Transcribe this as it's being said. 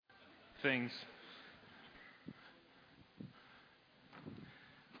things.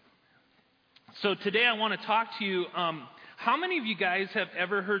 So today I want to talk to you. How many of you guys have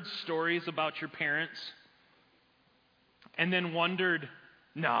ever heard stories about your parents and then wondered,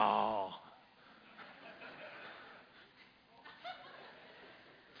 no?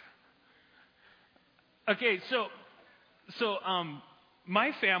 Okay, so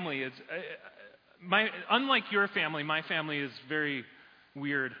my family is unlike your family. My family is very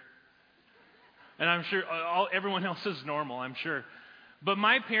weird, and I'm sure everyone else is normal. I'm sure, but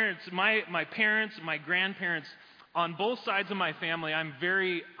my parents, my grandparents, on both sides of my family, I'm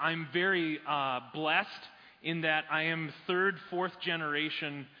very blessed in that I am third, fourth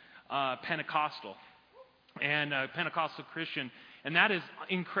generation Pentecostal and Pentecostal Christian. And that is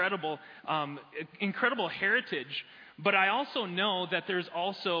incredible heritage. But I also know that there's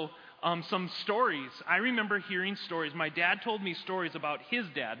also some stories. I remember hearing stories. My dad told me stories about his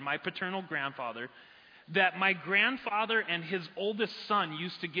dad, my paternal grandfather, that my grandfather and his oldest son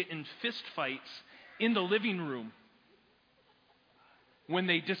used to get in fist fights in the living room when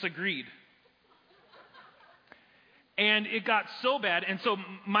they disagreed. And it got so bad. And so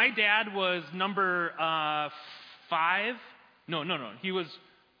my dad was number 5. No. He was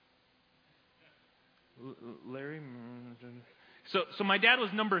Larry. So my dad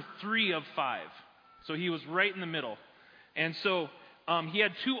was number 3 of 5. So he was right in the middle. And so he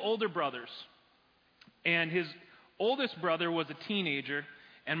had 2 older brothers. And his oldest brother was a teenager.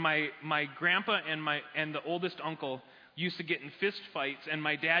 And my grandpa and the oldest uncle used to get in fist fights. And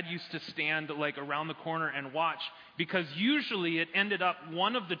my dad used to stand like around the corner and watch. Because usually it ended up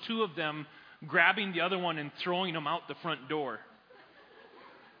one of the 2 of them grabbing the other one and throwing him out the front door.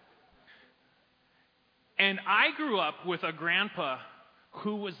 And I grew up with a grandpa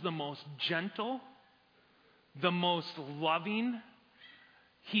who was the most gentle, the most loving.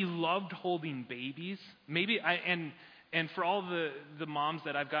 He loved holding babies. And for all the moms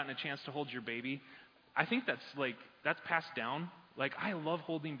that I've gotten a chance to hold your baby, I think that's passed down. Like, I love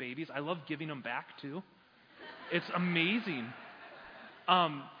holding babies. I love giving them back too. It's amazing.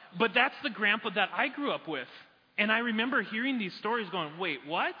 But that's the grandpa that I grew up with. And I remember hearing these stories going, wait,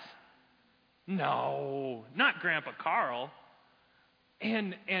 what? No, not Grandpa Carl.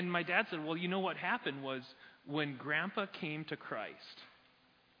 And my dad said, well, you know what happened was when Grandpa came to Christ,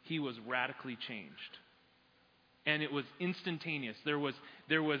 he was radically changed. And it was instantaneous. There was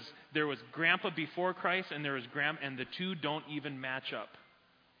Grandpa before Christ and there was Grandpa, and the 2 don't even match up.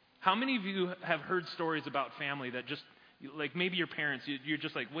 How many of you have heard stories about family that just, like maybe your parents, you're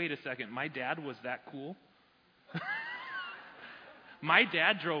just like, wait a second, my dad was that cool? My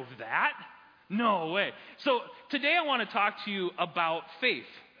dad drove that? No way. So today I want to talk to you about faith.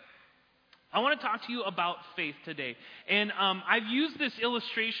 I want to talk to you about faith today. And I've used this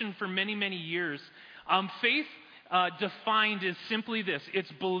illustration for many, many years. Faith defined is simply this.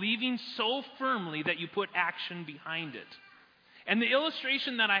 It's believing so firmly that you put action behind it. And the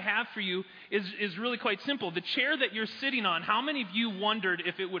illustration that I have for you is really quite simple. The chair that you're sitting on, how many of you wondered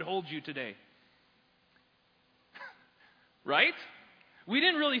if it would hold you today? Right? We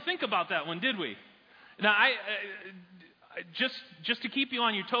didn't really think about that one, did we? Now, I just to keep you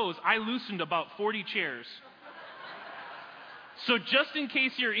on your toes, I loosened about 40 chairs. So just in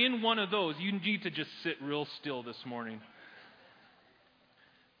case you're in one of those, you need to just sit real still this morning.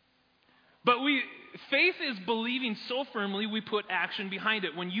 But faith is believing so firmly we put action behind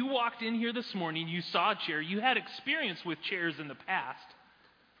it. When you walked in here this morning, you saw a chair. You had experience with chairs in the past.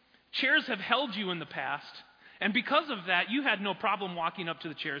 Chairs have held you in the past. And because of that, you had no problem walking up to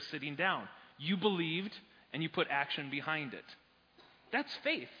the chair, sitting down. You believed and you put action behind it. That's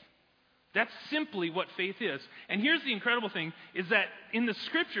faith. That's simply what faith is. And here's the incredible thing, is that in the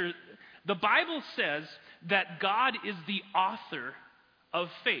Scripture, the Bible says that God is the author of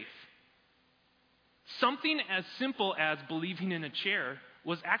faith. Something as simple as believing in a chair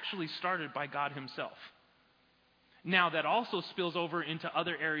was actually started by God himself. Now, that also spills over into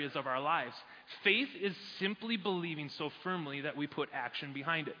other areas of our lives. Faith is simply believing so firmly that we put action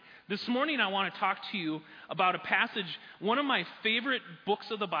behind it. This morning, I want to talk to you about a passage. One of my favorite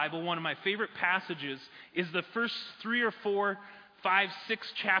books of the Bible, one of my favorite passages, is the first 3 or 4, 5, 6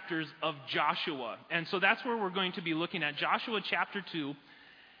 chapters of Joshua. And so that's where we're going to be looking at, Joshua chapter 2.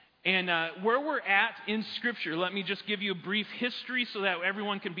 And where we're at in Scripture, let me just give you a brief history so that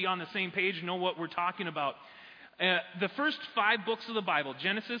everyone can be on the same page and know what we're talking about. The first 5 books of the Bible,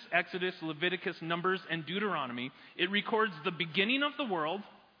 Genesis, Exodus, Leviticus, Numbers, and Deuteronomy, it records the beginning of the world,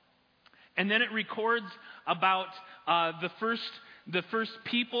 and then it records about the first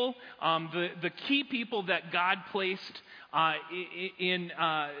people, the key people that God placed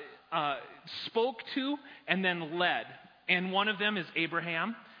spoke to and then led. And one of them is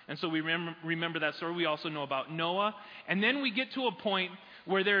Abraham. And so we remember that story. We also know about Noah. And then we get to a point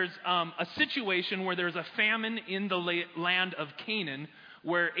where there's a situation where there's a famine in the land of Canaan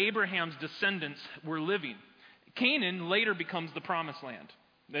where Abraham's descendants were living. Canaan later becomes the promised land.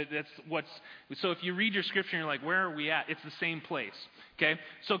 So if you read your scripture and you're like, where are we at? It's the same place. Okay?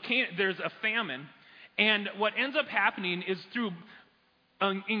 So there's a famine. And what ends up happening is through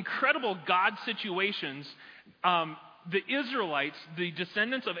incredible God situations, the Israelites, the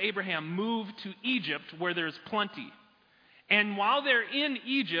descendants of Abraham, move to Egypt where there's plenty. And while they're in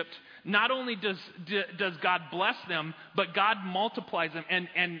Egypt, not only does God bless them, but God multiplies them,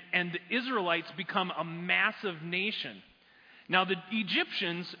 and the Israelites become a massive nation. Now the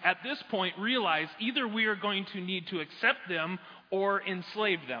Egyptians at this point realize either we are going to need to accept them or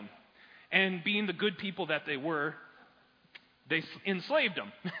enslave them. And being the good people that they were, they enslaved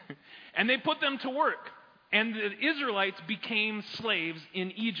them. And they put them to work. And the Israelites became slaves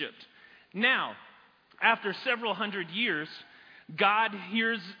in Egypt. Now, after several hundred years, God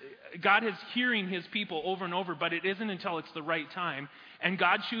is hearing his people over and over, but it isn't until it's the right time. And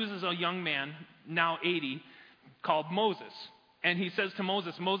God chooses a young man, now 80, called Moses. And he says to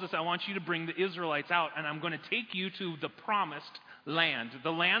Moses, Moses, I want you to bring the Israelites out, and I'm going to take you to the promised land.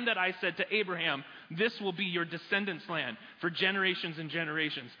 The land that I said to Abraham, this will be your descendants' land for generations and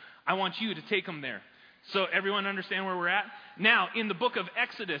generations. I want you to take them there. So everyone understand where we're at? Now, in the book of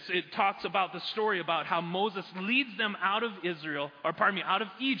Exodus, it talks about the story about how Moses leads them out of out of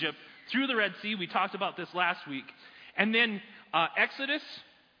Egypt through the Red Sea. We talked about this last week. And then Exodus,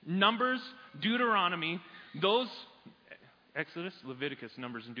 Numbers, Deuteronomy, Exodus, Leviticus,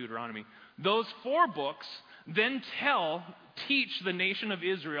 Numbers, and Deuteronomy. Those 4 books then teach the nation of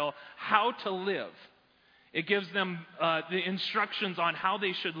Israel how to live. It gives them the instructions on how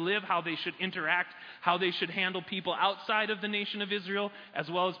they should live, how they should interact, how they should handle people outside of the nation of Israel, as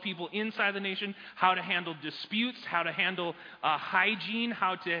well as people inside the nation, how to handle disputes, how to handle hygiene,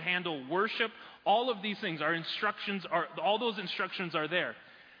 how to handle worship. All of these things, all those instructions are there.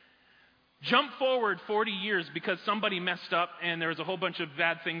 Jump forward 40 years because somebody messed up and there was a whole bunch of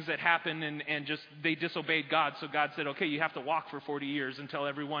bad things that happened and just they disobeyed God. So God said, okay, you have to walk for 40 years until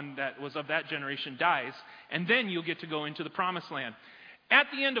everyone that was of that generation dies, and then you'll get to go into the promised land. At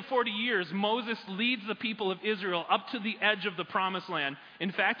the end of 40 years, Moses leads the people of Israel up to the edge of the promised land.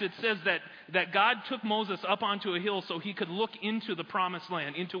 In fact, it says that God took Moses up onto a hill so he could look into the promised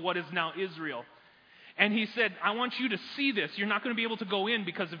land, into what is now Israel. And he said, I want you to see this. You're not going to be able to go in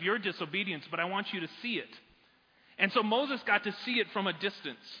because of your disobedience, but I want you to see it. And so Moses got to see it from a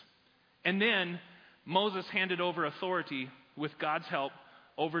distance. And then Moses handed over authority, with God's help,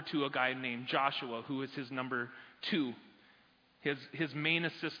 over to a guy named Joshua, who is his number 2, his main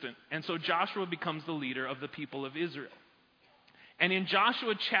assistant. And so Joshua becomes the leader of the people of Israel. And in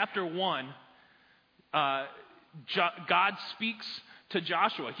Joshua chapter 1, God speaks to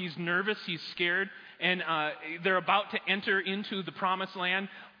Joshua. He's nervous, he's scared, and they're about to enter into the promised land.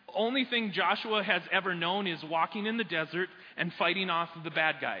 Only thing Joshua has ever known is walking in the desert and fighting off the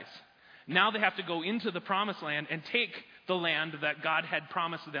bad guys. Now they have to go into the promised land and take the land that God had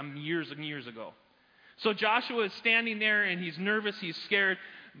promised them years and years ago. So Joshua is standing there and he's nervous, he's scared.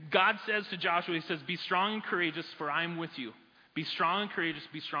 God says to Joshua, he says, be strong and courageous, for I'm with you. Be strong and courageous,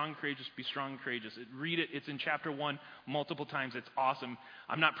 be strong and courageous, be strong and courageous. Read it. It's in chapter 1 multiple times. It's awesome.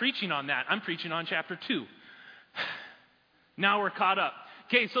 I'm not preaching on that. I'm preaching on chapter 2. Now we're caught up.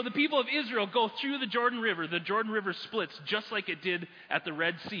 Okay, so the people of Israel go through the Jordan River. The Jordan River splits just like it did at the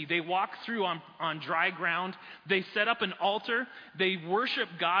Red Sea. They walk through on dry ground. They set up an altar. They worship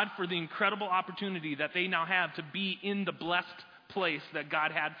God for the incredible opportunity that they now have to be in the blessed place that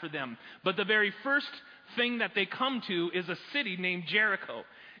God had for them. But the very first thing that they come to is a city named Jericho.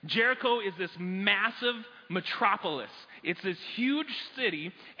 Jericho is this massive metropolis. It's this huge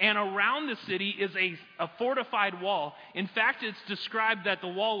city, and around the city is a fortified wall. In fact, it's described that the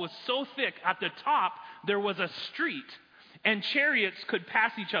wall was so thick, at the top there was a street, and chariots could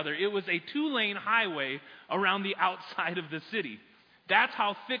pass each other. It was a 2-lane highway around the outside of the city. That's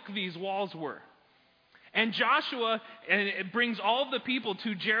how thick these walls were. And Joshua brings all of the people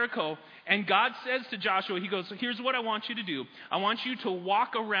to Jericho, and God says to Joshua, he goes, here's what I want you to do. I want you to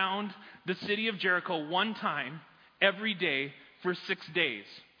walk around the city of Jericho 1 time every day for 6 days.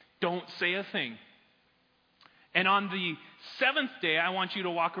 Don't say a thing. And on the 7th day, I want you to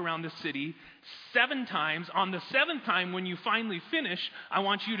walk around the city 7 times. On the 7th time, when you finally finish, I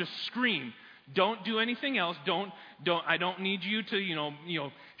want you to scream. Don't do anything else. I don't need you to,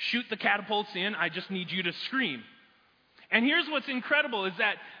 shoot the catapults in. I just need you to scream. And here's what's incredible is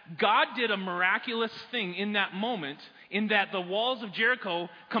that God did a miraculous thing in that moment, in that the walls of Jericho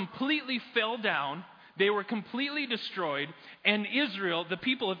completely fell down, they were completely destroyed, and Israel, the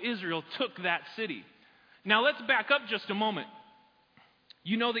people of Israel, took that city. Now let's back up just a moment.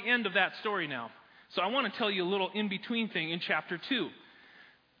 You know the end of that story now. So I want to tell you a little in-between thing in chapter 2.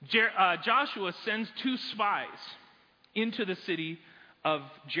 Joshua sends 2 spies into the city of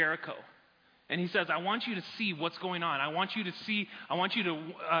Jericho. And he says, I want you to see what's going on. I want you to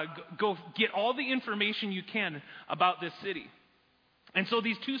go get all the information you can about this city. And so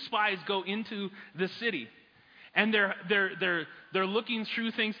these 2 spies go into the city. And they're looking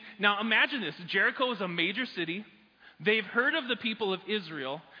through things. Now imagine this. Jericho is a major city. They've heard of the people of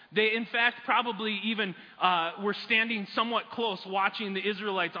Israel. They, in fact, probably even were standing somewhat close watching the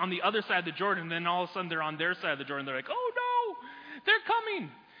Israelites on the other side of the Jordan. And then all of a sudden they're on their side of the Jordan. They're like, oh no, they're coming.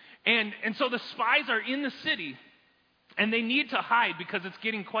 And so the spies are in the city, and they need to hide because it's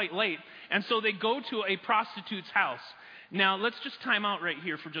getting quite late. And so they go to a prostitute's house. Now, let's just time out right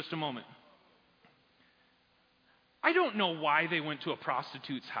here for just a moment. I don't know why they went to a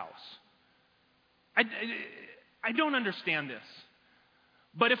prostitute's house. I don't understand this.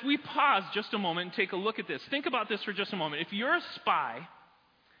 But if we pause just a moment and take a look at this, think about this for just a moment. If you're a spy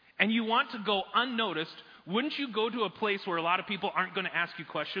and you want to go unnoticed, wouldn't you go to a place where a lot of people aren't going to ask you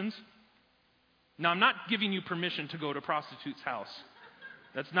questions? Now, I'm not giving you permission to go to a prostitute's house.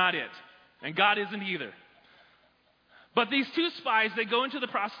 That's not it. And God isn't either. But these 2 spies, they go into the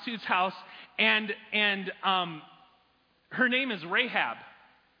prostitute's house, and her name is Rahab.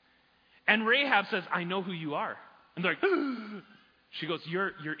 And Rahab says, I know who you are. And they're like, she goes,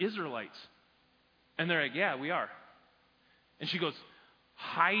 you're Israelites. And they're like, yeah, we are. And she goes,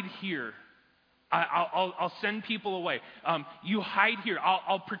 hide here. I'll send people away. You hide here.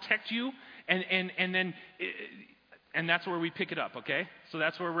 I'll protect you. And that's where we pick it up, okay? So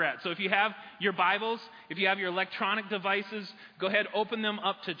that's where we're at. So if you have your Bibles, if you have your electronic devices, go ahead, open them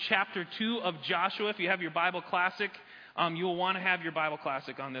up to chapter 2 of Joshua. If you have your Bible Classic, you'll want to have your Bible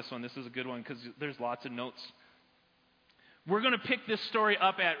Classic on this one. This is a good one because there's lots of notes. We're going to pick this story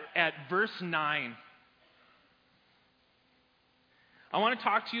up at verse 9. I want to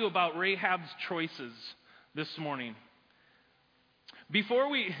talk to you about Rahab's choices this morning. Before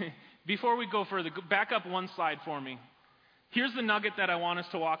we go further, back up one slide for me. Here's the nugget that I want us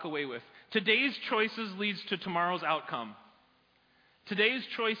to walk away with. Today's choices leads to tomorrow's outcome. Today's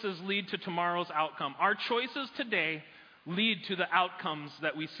choices lead to tomorrow's outcome. Our choices today lead to the outcomes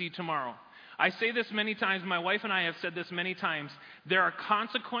that we see tomorrow. I say this many times. My wife and I have said this many times. There are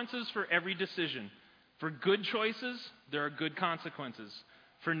consequences for every decision. For good choices, there are good consequences.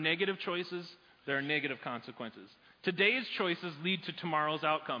 For negative choices, there are negative consequences. Today's choices lead to tomorrow's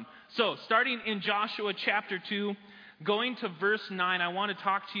outcome. So, starting in Joshua chapter 2, going to verse 9, I want to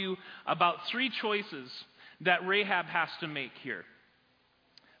talk to you about 3 choices that Rahab has to make here.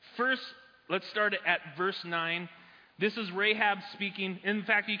 First, let's start at verse 9. This is Rahab speaking. In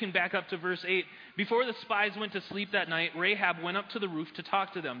fact, you can back up to verse 8. Before the spies went to sleep that night, Rahab went up to the roof to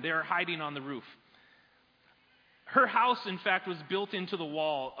talk to them. They are hiding on the roof. Her house, in fact, was built into the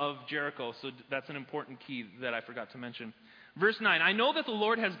wall of Jericho, so that's an important key that I forgot to mention. Verse 9, I know that the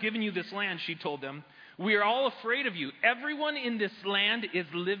Lord has given you this land, she told them. We are all afraid of you. Everyone in this land is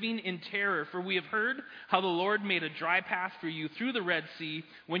living in terror, for we have heard how the Lord made a dry path for you through the Red Sea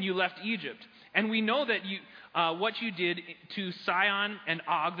when you left Egypt. And we know that what you did to Sihon and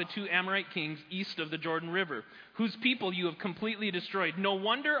Og, the 2 Amorite kings east of the Jordan River, whose people you have completely destroyed. No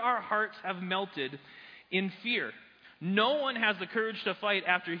wonder our hearts have melted in fear. No one has the courage to fight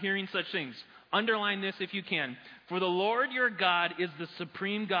after hearing such things. Underline this if you can. For the Lord your God is the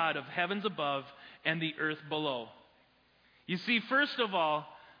supreme God of heavens above and the earth below. You see, first of all,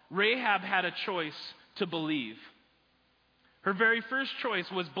 Rahab had a choice to believe. Her very first choice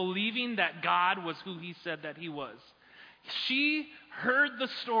was believing that God was who he said that he was. She heard the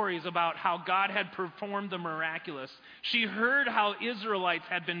stories about how God had performed the miraculous. She heard how Israelites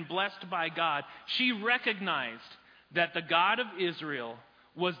had been blessed by God. She recognized that the God of Israel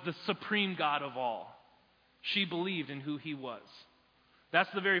was the supreme God of all. She believed in who he was. That's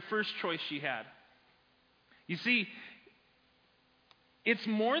the very first choice she had. You see, it's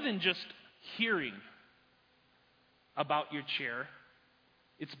more than just hearing about your chair.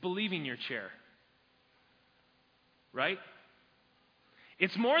 It's believing your chair. Right?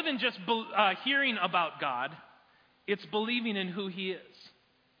 It's more than just hearing about God. It's believing in who he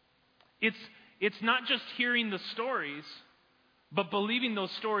is. It's not just hearing the stories, but believing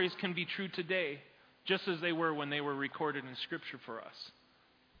those stories can be true today, just as they were when they were recorded in Scripture for us.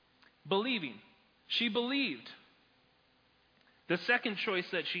 Believing. She believed. The second choice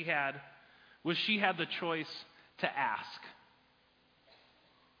that she had was she had the choice to ask.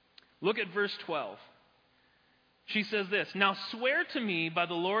 Look at verse 12. She says this, "Now swear to me by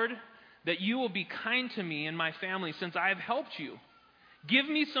the Lord that you will be kind to me and my family since I have helped you. Give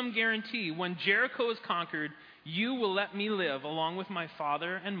me some guarantee. When Jericho is conquered, you will let me live along with my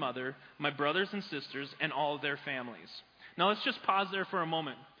father and mother, my brothers and sisters, and all of their families." Now let's just pause there for a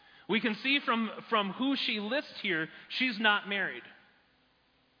moment. We can see from who she lists here, she's not married.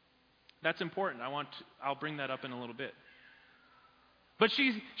 That's important. I'll bring that up in a little bit. But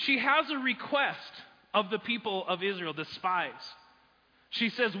she has a request of the people of Israel, the spies. She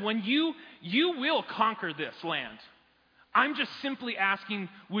says, when you will conquer this land, I'm just simply asking,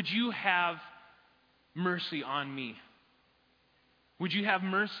 would you have mercy on me? Would you have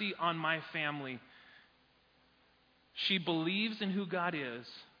mercy on my family? She believes in who God is,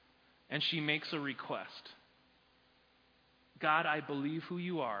 and she makes a request. God, I believe who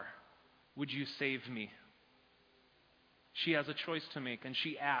you are. Would you save me? She has a choice to make, and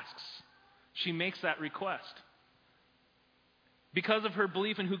she asks. She makes that request. Because of her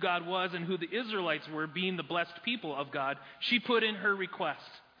belief in who God was and who the Israelites were, being the blessed people of God, she put in her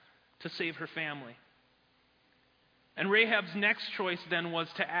request to save her family. And Rahab's next choice then was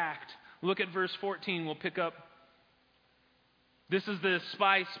to act. Look at verse 14. We'll pick up. This is the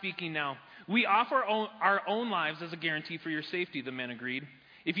spy speaking now. "We offer our own lives as a guarantee for your safety," the men agreed.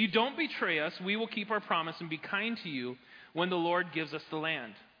 "If you don't betray us, we will keep our promise and be kind to you when the Lord gives us the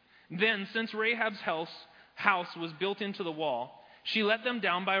land." Then, since Rahab's house was built into the wall, she let them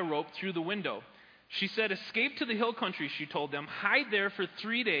down by a rope through the window. She said, "Escape to the hill country," she told them. "Hide there for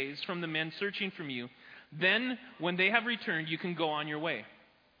 3 days from the men searching for you. Then, when they have returned, you can go on your way."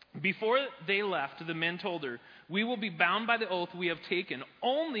 Before they left, the men told her, "We will be bound by the oath we have taken,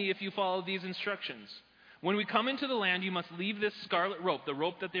 only if you follow these instructions. When we come into the land, you must leave this scarlet rope," the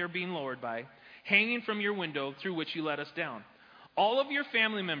rope that they are being lowered by, "hanging from your window through which you let us down. All of your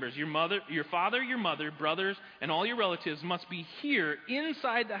family members, your father, your mother, brothers, and all your relatives must be here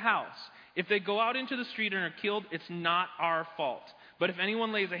inside the house. If they go out into the street and are killed, it's not our fault. But if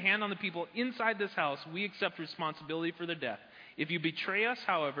anyone lays a hand on the people inside this house, we accept responsibility for their death. If you betray us,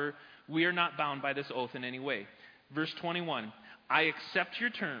 however, we are not bound by this oath in any way." Verse 21, "I accept your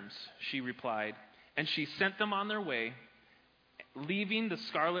terms," she replied, and she sent them on their way, leaving the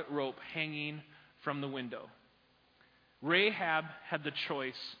scarlet rope hanging from the window. Rahab had the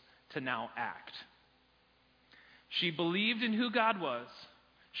choice to now act. She believed in who God was,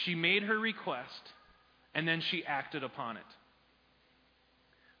 she made her request, and then she acted upon it.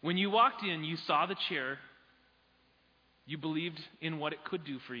 When you walked in, you saw the chair. You believed in what it could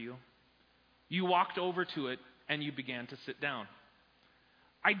do for you. You walked over to it, and you began to sit down.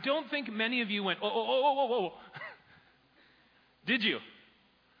 I don't think many of you went, oh. Did you?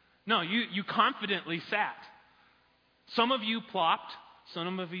 No, you confidently sat. Some of you plopped,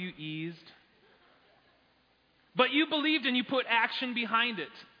 some of you eased. But you believed and you put action behind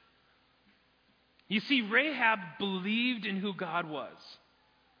it. You see, Rahab believed in who God was.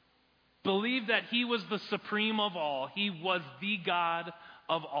 Believed that he was the supreme of all. He was the God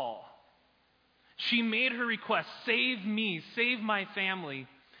of all. She made her request, "Save me, save my family,"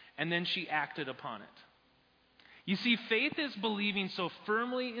 and then she acted upon it. You see, faith is believing so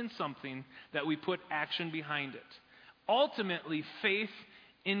firmly in something that we put action behind it. Ultimately, faith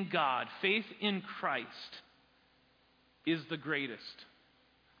in God, faith in Christ, is the greatest.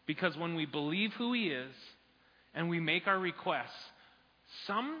 Because when we believe who he is and we make our requests,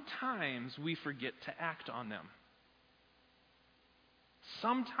 sometimes we forget to act on them.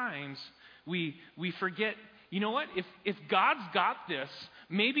 Sometimes we forget, you know what, if God's got this,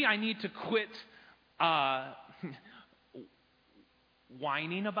 maybe I need to quit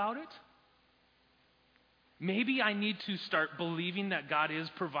whining about it. Maybe I need to start believing that God is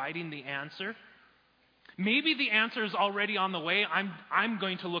providing the answer. Maybe the answer is already on the way. I'm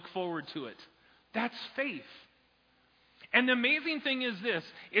going to look forward to it. That's faith. And the amazing thing is this,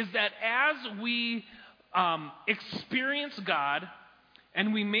 is that as we experience God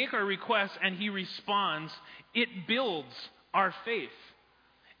and we make our requests and he responds, it builds our faith.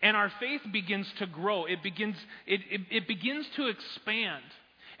 And our faith begins to grow. It begins to expand.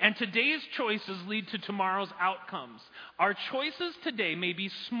 And today's choices lead to tomorrow's outcomes. Our choices today may be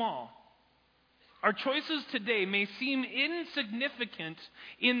small. Our choices today may seem insignificant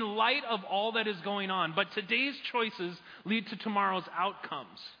in light of all that is going on, but today's choices lead to tomorrow's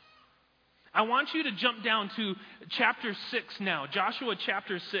outcomes. I want you to jump down to chapter 6 now, Joshua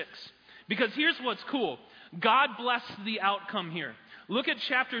chapter 6, because here's what's cool. God blessed the outcome here. Look at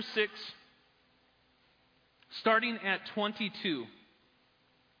chapter 6, starting at 22.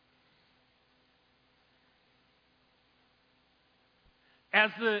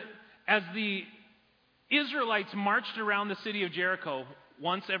 As the Israelites marched around the city of Jericho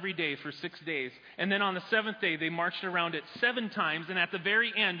once every day for 6 days, and then on the seventh day they marched around it 7 times, and at the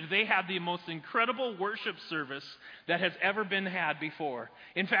very end they had the most incredible worship service that has ever been had before.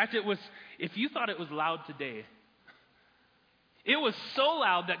 In fact, it was, if you thought it was loud today, it was so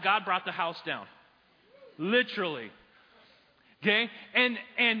loud that God brought the house down. Literally. Okay?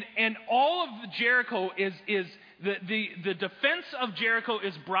 And all of Jericho is the defense of Jericho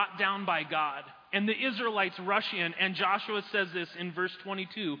is brought down by God. And the Israelites rush in, and Joshua says this in verse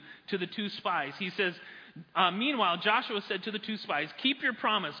 22 to the 2 spies. He says, meanwhile, Joshua said to the 2 spies, "Keep your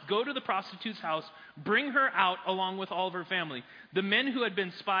promise. Go to the prostitute's house. Bring her out along with all of her family." The men who had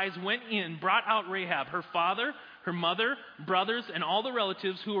been spies went in, brought out Rahab, her father, her mother, brothers, and all the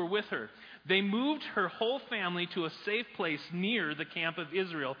relatives who were with her. They moved her whole family to a safe place near the camp of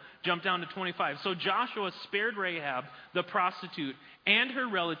Israel. Jump down to 25. So Joshua spared Rahab, the prostitute, and her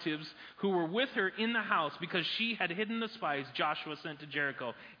relatives who were with her in the house because she had hidden the spies Joshua sent to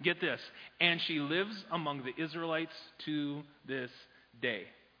Jericho. Get this. And she lives among the Israelites to this day.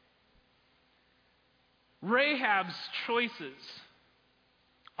 Rahab's choices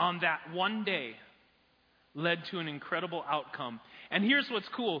on that one day led to an incredible outcome. And here's what's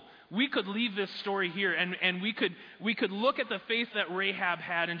cool. We could leave this story here and we could look at the faith that Rahab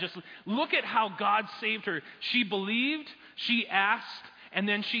had and just look at how God saved her. She believed, she asked, and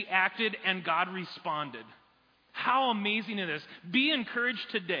then she acted, and God responded. How amazing it is. Be encouraged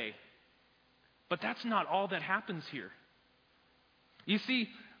today. But that's not all that happens here. You see,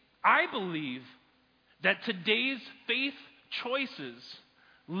 I believe that today's faith choices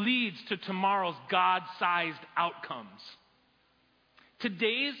leads to tomorrow's God-sized outcomes.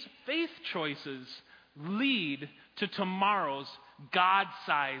 Today's faith choices lead to tomorrow's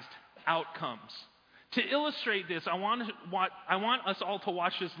God-sized outcomes. To illustrate this, I want us all to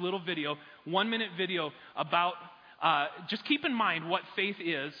watch this little video, 1-minute video about, just keep in mind what faith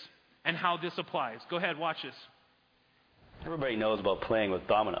is and how this applies. Go ahead, watch this. Everybody knows about playing with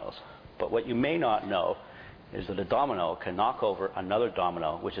dominoes, but what you may not know is that a domino can knock over another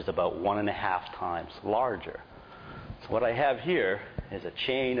domino, which is about 1.5 times larger. So what I have here is a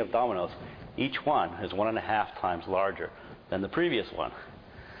chain of dominoes. Each one is 1.5 times larger than the previous one.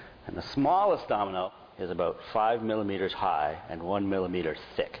 And the smallest domino is about 5 millimeters high and 1 millimeter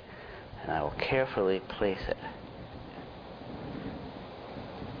thick. And I will carefully place it.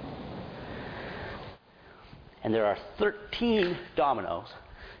 And there are 13 dominoes.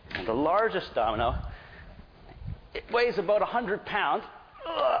 And the largest domino, it weighs about 100 pounds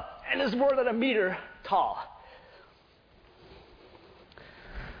and is more than 1 meter tall.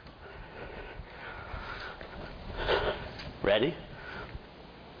 Ready?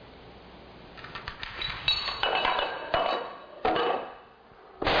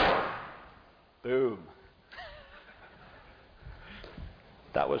 Boom.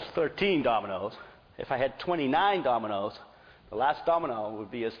 That was 13 dominoes. If I had 29 dominoes, the last domino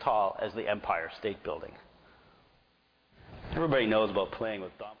would be as tall as the Empire State Building. Everybody knows about playing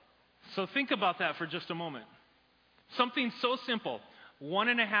with dominoes. So think about that for just a moment. Something so simple.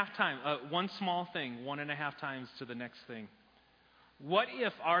 1.5 times, one small thing, 1.5 times to the next thing. What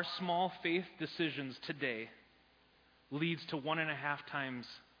if our small faith decisions today leads to 1.5 times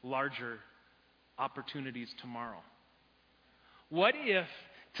larger opportunities tomorrow? What if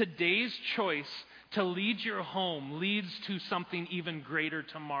today's choice to lead your home leads to something even greater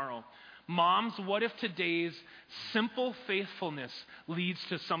tomorrow? Moms, what if today's simple faithfulness leads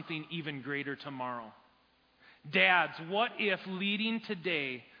to something even greater tomorrow? Dads, what if leading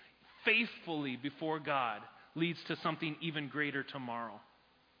today faithfully before God leads to something even greater tomorrow?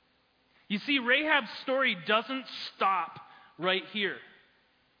 You see, Rahab's story doesn't stop right here.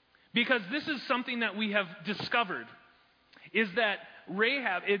 Because this is something that we have discovered, is that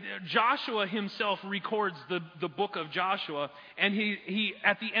Joshua himself records the book of Joshua, and he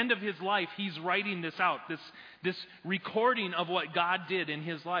at the end of his life, he's writing this out, this recording of what God did in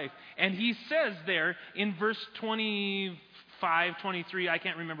his life. And he says there in verse 25, 23, I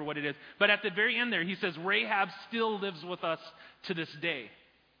can't remember what it is, but at the very end there, he says, Rahab still lives with us to this day.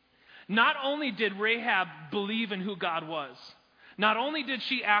 Not only did Rahab believe in who God was, not only did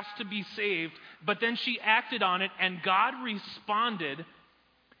she ask to be saved, but then she acted on it, and God responded,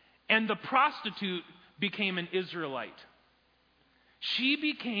 and the prostitute became an Israelite. She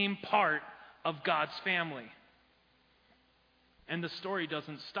became part of God's family. And the story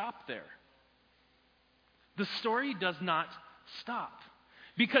doesn't stop there. The story does not stop.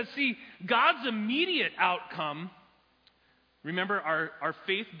 Because, see, God's immediate outcome, remember, our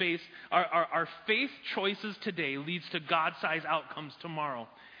faith-based, our faith choices today leads to God-sized outcomes tomorrow.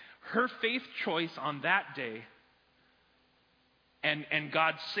 Her faith choice on that day and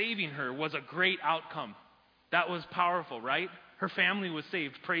God saving her was a great outcome. That was powerful, right? Her family was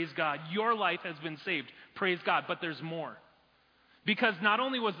saved. Praise God. Your life has been saved. Praise God. But there's more. Because not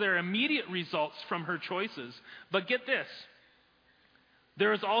only was there immediate results from her choices, but get this.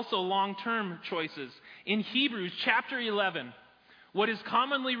 There is also long-term choices. In Hebrews chapter 11, what is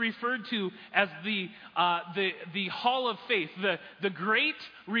commonly referred to as the Hall of Faith, the great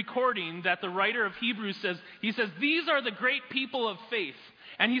recording that the writer of Hebrews says, he says, these are the great people of faith.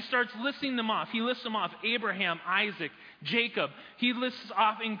 And he starts listing them off. He lists them off: Abraham, Isaac, Jacob. He lists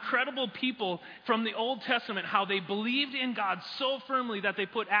off incredible people from the Old Testament, how they believed in God so firmly that they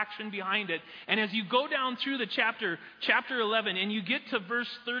put action behind it. And as you go down through the chapter 11, and you get to verse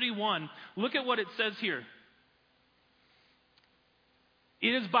 31, look at what it says here.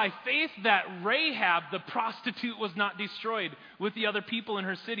 It is by faith that Rahab, the prostitute, was not destroyed with the other people in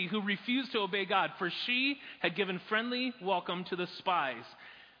her city who refused to obey God, for she had given friendly welcome to the spies.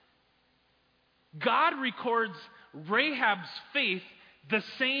 God records Rahab's faith the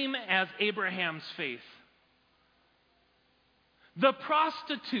same as Abraham's faith. The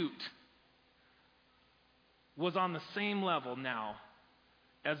prostitute was on the same level now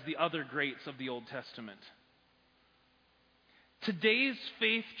as the other greats of the Old Testament. Today's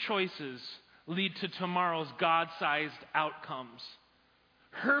faith choices lead to tomorrow's God-sized outcomes.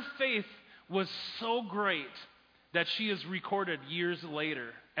 Her faith was so great that she is recorded years later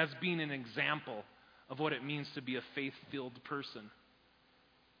as being an example of what it means to be a faith-filled person.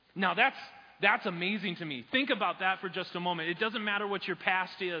 Now that's amazing to me. Think about that for just a moment. It doesn't matter what your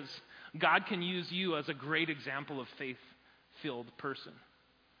past is. God can use you as a great example of faith-filled person.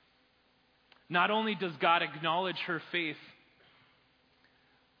 Not only does God acknowledge her faith,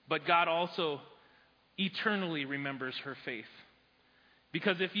 but God also eternally remembers her faith.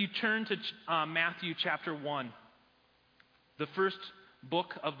 Because if you turn to Matthew chapter 1, the first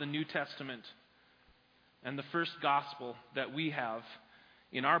book of the New Testament, and the first gospel that we have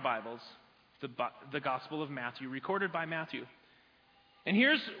in our Bibles, the Gospel of Matthew, recorded by Matthew. And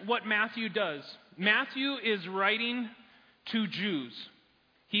here's what Matthew does. Matthew is writing to Jews.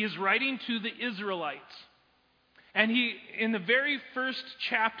 He is writing to the Israelites. And he, in the very first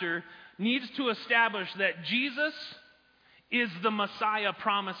chapter, needs to establish that Jesus is the Messiah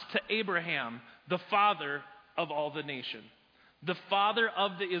promised to Abraham, the father of all the nation. The father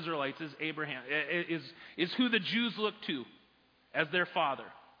of the Israelites is Abraham, is who the Jews look to as their father.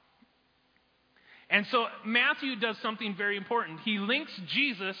 And so Matthew does something very important. He links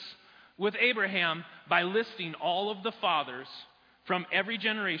Jesus with Abraham by listing all of the fathers from every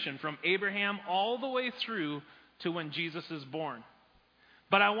generation, from Abraham all the way through to when Jesus is born.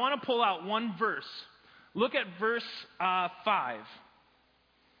 But I want to pull out one verse. Look at verse 5.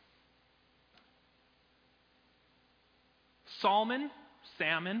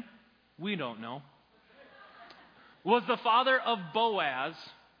 Salmon, we don't know, was the father of Boaz,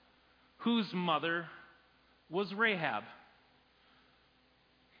 whose mother was Rahab.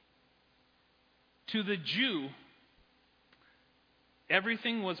 To the Jew,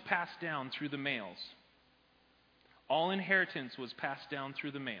 everything was passed down through the males. All inheritance was passed down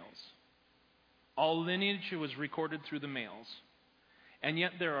through the males. All lineage was recorded through the males. And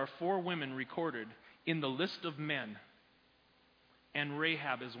yet there are 4 women recorded in the list of men, and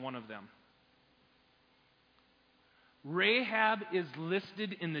Rahab is one of them. Rahab is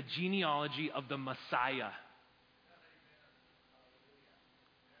listed in the genealogy of the Messiah.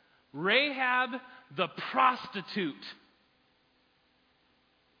 Rahab, the prostitute,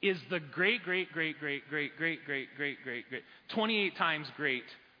 is the great 28 times great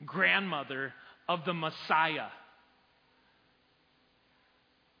grandmother of the Messiah.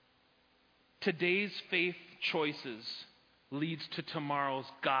 Today's faith choices leads to tomorrow's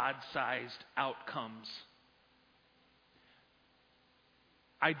God-sized outcomes.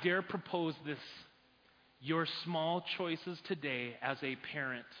 I dare propose this: your small choices today as a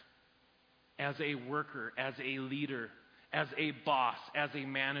parent, as a worker, as a leader, as a boss, as a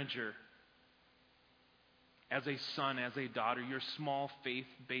manager, as a son, as a daughter, your small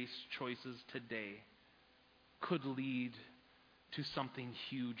faith-based choices today could lead to something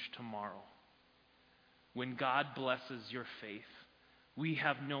huge tomorrow. When God blesses your faith, we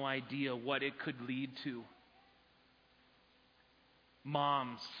have no idea what it could lead to.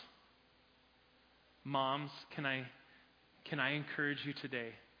 Moms, can I encourage you today?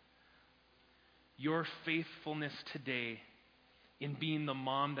 Your faithfulness today in being the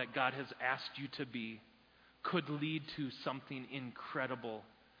mom that God has asked you to be could lead to something incredible.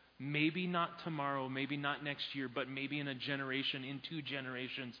 Maybe not tomorrow, maybe not next year, but maybe in a generation, in 2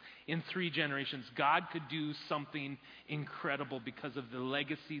 generations, in 3 generations. God could do something incredible because of the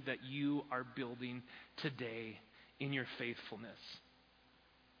legacy that you are building today in your faithfulness.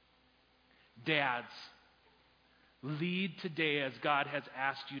 Dads, lead today as God has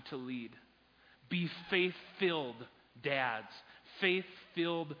asked you to lead. Be faith-filled dads,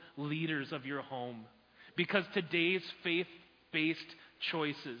 faith-filled leaders of your home. Because today's faith-based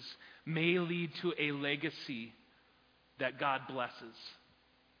choices may lead to a legacy that God blesses.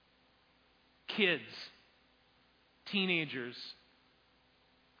 Kids, teenagers,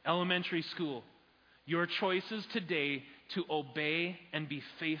 elementary school, your choices today to obey and be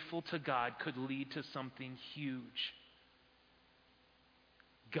faithful to God could lead to something huge.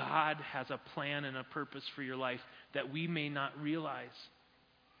 God has a plan and a purpose for your life that we may not realize.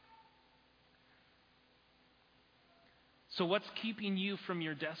 So what's keeping you from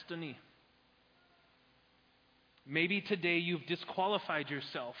your destiny? Maybe today you've disqualified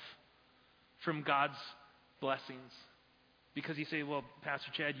yourself from God's blessings because you say, well,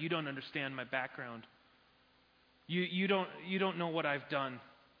 Pastor Chad, you don't understand my background. You don't know what I've done.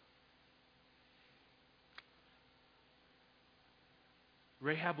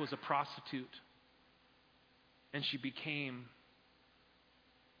 Rahab was a prostitute, and she became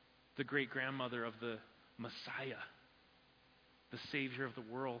the great-grandmother of the Messiah, the Savior of the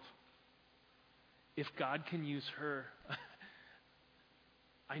world. If God can use her,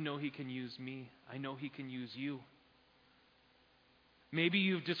 I know He can use me. I know He can use you. Maybe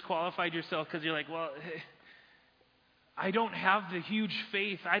you've disqualified yourself because you're like, well, I don't have the huge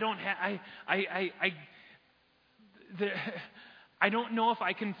faith. I don't know if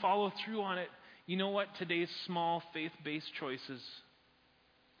I can follow through on it. You know what? Today's small faith-based choices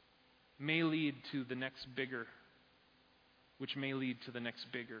may lead to the next bigger, which may lead to the next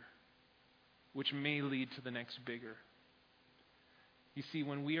bigger, which may lead to the next bigger. You see,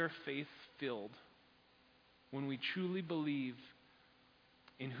 when we are faith-filled, when we truly believe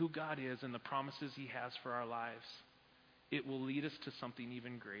in who God is and the promises He has for our lives, it will lead us to something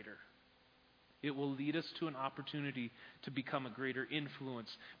even greater. It will lead us to an opportunity to become a greater influence,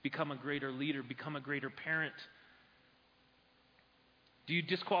 become a greater leader, become a greater parent. Do you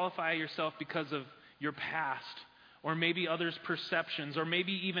disqualify yourself because of your past, or maybe others' perceptions, or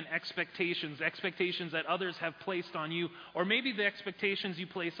maybe even expectations that others have placed on you, or maybe the expectations you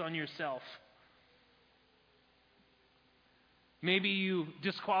place on yourself? Maybe you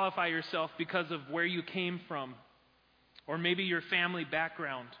disqualify yourself because of where you came from, or maybe your family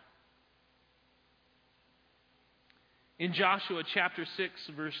background. In Joshua chapter 6,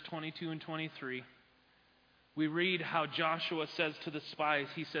 verse 22 and 23, we read how Joshua says to the spies,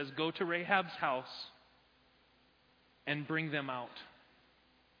 he says, "Go to Rahab's house and bring them out.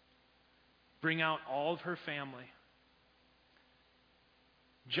 Bring out all of her family."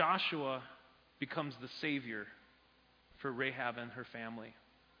 Joshua becomes the savior for Rahab and her family,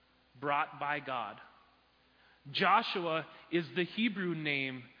 brought by God. Joshua is the Hebrew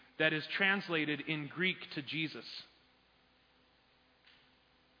name that is translated in Greek to Jesus.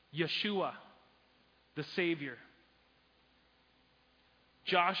 Yeshua, the Savior.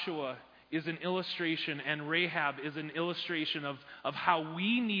 Joshua is an illustration, and Rahab is an illustration of how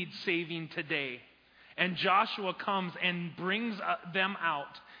we need saving today. And Joshua comes and brings them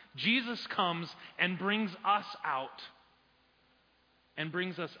out. Jesus comes and brings us out. And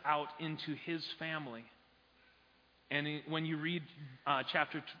brings us out into His family. And when you read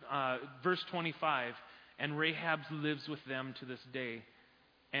verse 25, and Rahab lives with them to this day,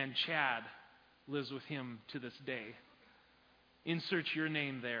 and Chad lives with him to this day. Insert your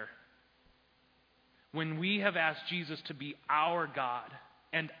name there. When we have asked Jesus to be our God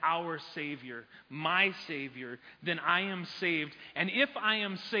and our Savior, my Savior, then I am saved. And if I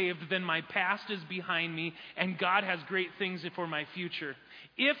am saved, then my past is behind me, and God has great things for my future.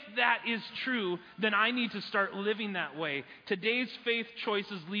 If that is true, then I need to start living that way. Today's faith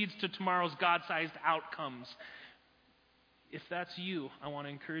choices leads to tomorrow's God-sized outcomes. If that's you, I want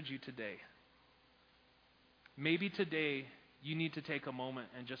to encourage you today. Maybe today you need to take a moment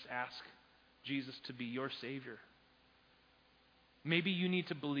and just ask Jesus to be your Savior. Maybe you need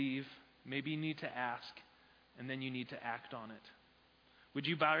to believe, maybe you need to ask, and then you need to act on it. Would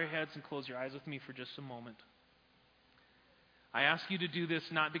you bow your heads and close your eyes with me for just a moment? I ask you to do this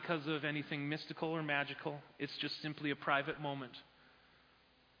not because of anything mystical or magical. It's just simply a private moment.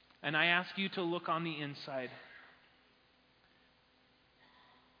 And I ask you to look on the inside.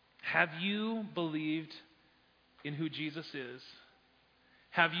 Have you believed in who Jesus is?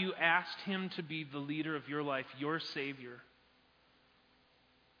 Have you asked Him to be the leader of your life, your Savior?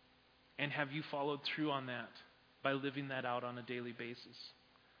 And have you followed through on that by living that out on a daily basis?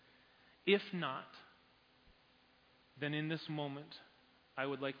 If not, then in this moment, I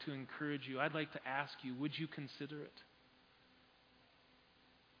would like to encourage you. I'd like to ask you, would you consider it?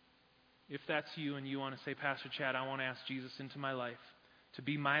 If that's you and you want to say, Pastor Chad, I want to ask Jesus into my life to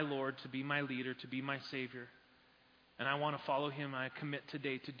be my Lord, to be my leader, to be my Savior, and I want to follow Him, I commit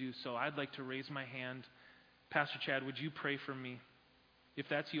today to do so. I'd like to raise my hand. Pastor Chad, would you pray for me? If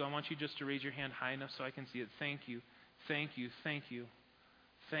that's you, I want you just to raise your hand high enough so I can see it. Thank you. Thank you. Thank you.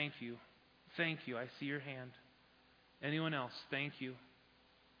 Thank you. Thank you. I see your hand. Anyone else? Thank you.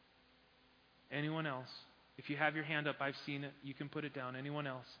 Anyone else? If you have your hand up, I've seen it. You can put it down. Anyone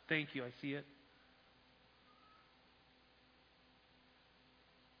else? Thank you. I see it.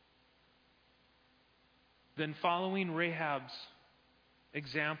 Then following Rahab's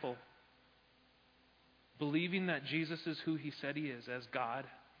example, believing that Jesus is who He said He is, as God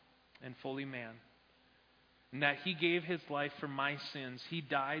and fully man, and that He gave His life for my sins. He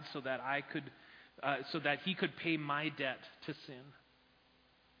died so that He could pay my debt to sin.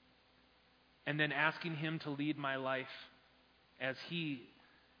 And then asking Him to lead my life as He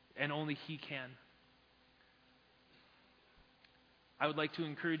and only He can. I would like to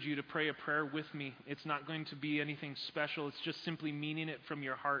encourage you to pray a prayer with me. It's not going to be anything special. It's just simply meaning it from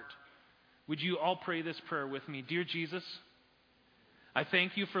your heart. Would you all pray this prayer with me? Dear Jesus, I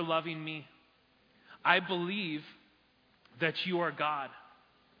thank You for loving me. I believe that You are God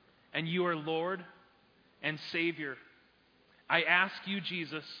and You are Lord and Savior. I ask You,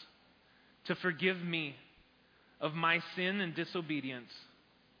 Jesus, to forgive me of my sin and disobedience.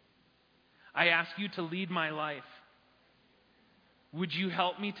 I ask You to lead my life. Would You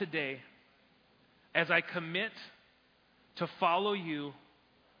help me today as I commit to follow You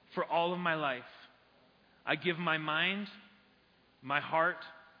for all of my life? I give my mind, my heart,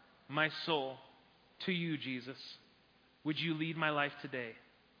 my soul to You, Jesus. Would You lead my life today?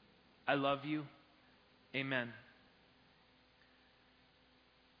 I love You. Amen.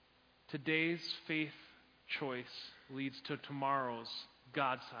 Today's faith choice leads to tomorrow's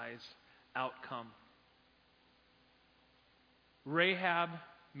God-sized outcome. Rahab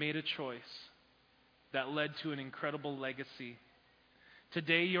made a choice that led to an incredible legacy.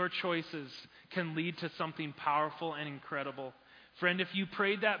 Today, your choices can lead to something powerful and incredible. Friend, if you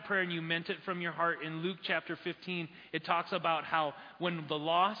prayed that prayer and you meant it from your heart, in Luke chapter 15, it talks about how when the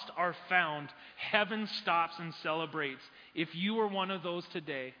lost are found, heaven stops and celebrates. If you were one of those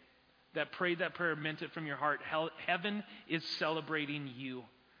today that prayed that prayer, meant it from your heart, heaven is celebrating you.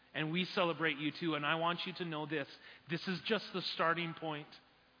 And we celebrate you too. And I want you to know this. This is just the starting point.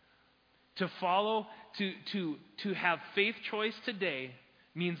 To follow, to have faith choice today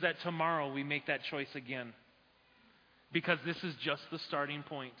means that tomorrow we make that choice again. Because this is just the starting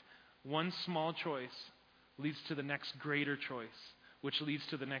point. One small choice leads to the next greater choice, which leads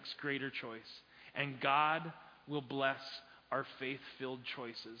to the next greater choice. And God will bless our faith-filled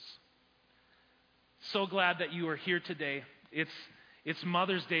choices. So glad that you are here today. It's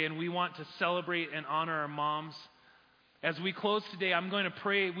Mother's Day, and we want to celebrate and honor our moms. As we close today, I'm going to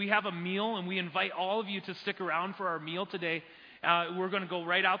pray. We have a meal, and we invite all of you to stick around for our meal today. We're going to go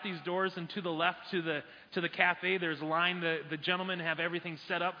right out these doors and to the left to the cafe. There's a line. The gentlemen have everything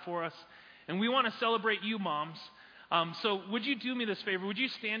set up for us. And we want to celebrate you, moms. So would you do me this favor? Would you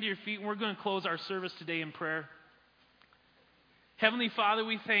stand to your feet? And we're going to close our service today in prayer. Heavenly Father,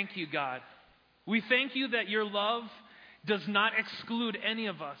 we thank You, God. We thank You that Your love does not exclude any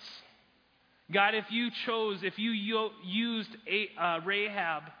of us. God, if You used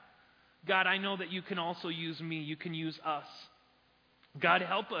Rahab, God, I know that You can also use me. You can use us. God,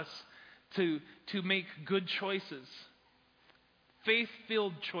 help us to make good choices,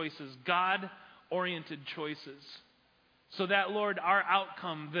 faith-filled choices, God-oriented choices, so that, Lord, our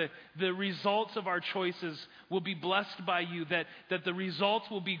outcome, the results of our choices will be blessed by You, that the results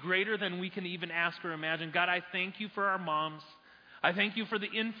will be greater than we can even ask or imagine. God, I thank You for our moms. I thank You for the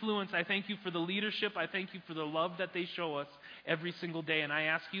influence. I thank You for the leadership. I thank You for the love that they show us every single day. And I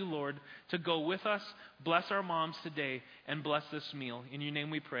ask You, Lord, to go with us, bless our moms today, and bless this meal. In Your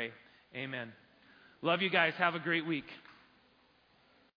name we pray. Amen. Love you guys. Have a great week.